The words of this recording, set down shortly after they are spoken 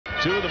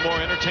Two of the more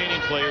entertaining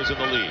players in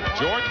the league.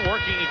 Jordan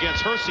working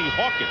against Hersey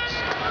Hawkins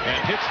and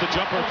hits the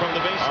jumper from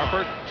the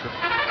baseline.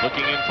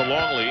 Looking in for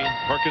Longley.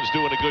 Perkins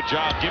doing a good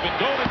job. Give and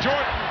go to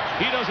Jordan.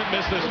 He doesn't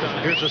miss this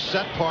time. Here's a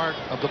set part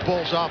of the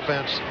Bulls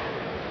offense.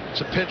 It's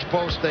a pinch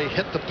post. They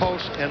hit the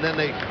post and then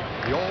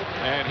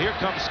And here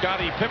comes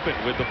Scottie Pippen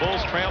with the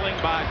Bulls trailing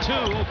by 2.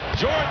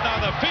 Jordan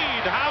on the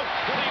feed. How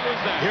pretty was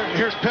that?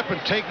 Here's Pippen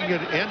taking it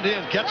end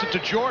in, gets it to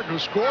Jordan, who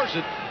scores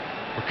it.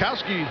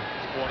 Bukowski.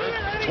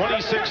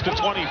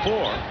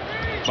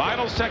 26-24.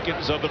 Final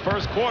seconds of the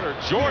first quarter.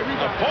 Jordan,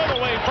 a pull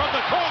away from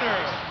the corner.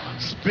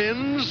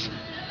 Spins.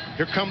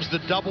 Here comes the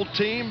double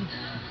team.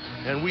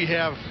 And we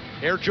have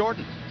Air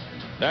Jordan.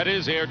 That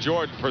is Air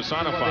Jordan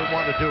personified. What they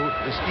want to do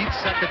is eat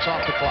seconds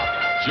off the clock.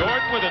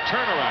 Jordan with a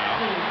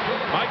turnaround.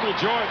 Michael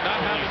Jordan not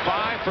having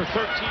 5 for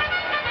 13.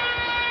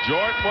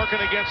 Jordan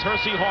working against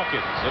Hersey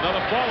Hawkins.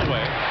 Another fall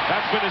away.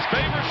 That's been his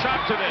favorite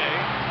shot today.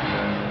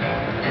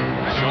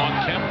 Sean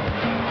Kemp,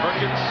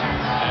 Perkins,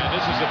 and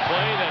this is a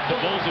play that the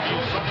Bulls have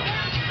used.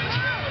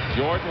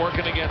 Jordan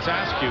working against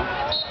Askew.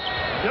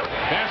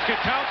 Basket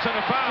counts and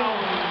a foul.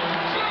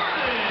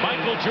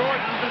 Michael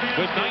Jordan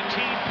with 19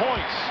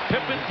 points.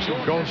 Pippen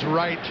Jordan goes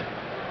right,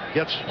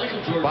 gets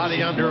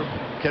body under,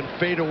 can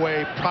fade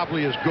away,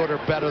 probably as good or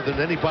better than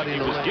anybody in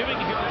the league. Giving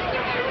him,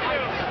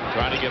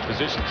 trying to get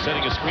position,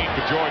 setting a screen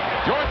for Jordan.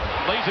 Jordan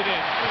lays it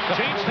in.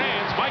 Changed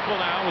hands. Michael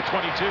now with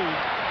 22.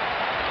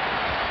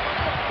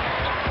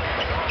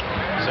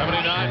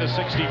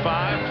 79-65.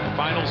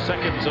 Final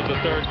seconds of the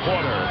third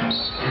quarter.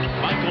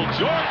 Michael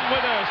Jordan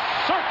with a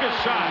circus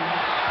shot.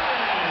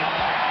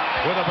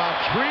 With about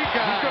 3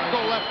 guys. He's going to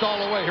go left all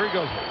the way. Here he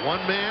goes. One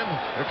man.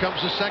 Here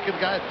comes the second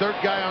guy. Third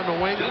guy on the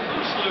wing.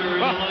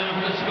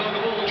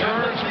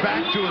 Turns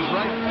back to his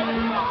right.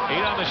 8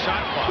 on the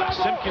shot clock.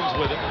 Simpkins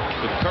with it.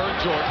 With Kerr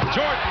and Jordan.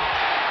 Jordan.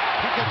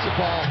 He gets the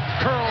ball,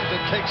 curls,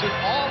 and takes it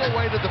all the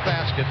way to the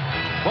basket.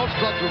 Most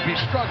clubs would be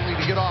struggling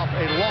to get off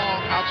a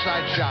long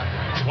outside shot.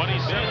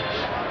 26.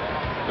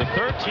 The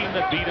third team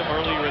that beat him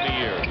earlier in the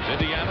year was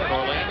Indiana and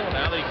Orlando.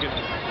 Now they can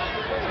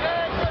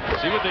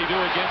see what they do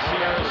against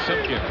Sierra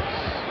Simpkins.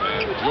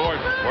 And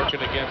Jordan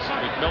working against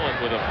McMillan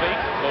with a fake,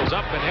 goes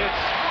up and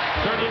hits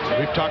 32.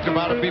 We've talked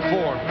about it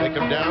before. They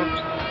come down,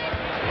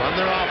 run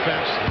their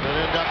offense, and then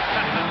end up.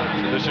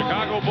 The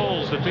Chicago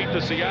Bulls defeat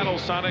the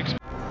Seattle Sonics.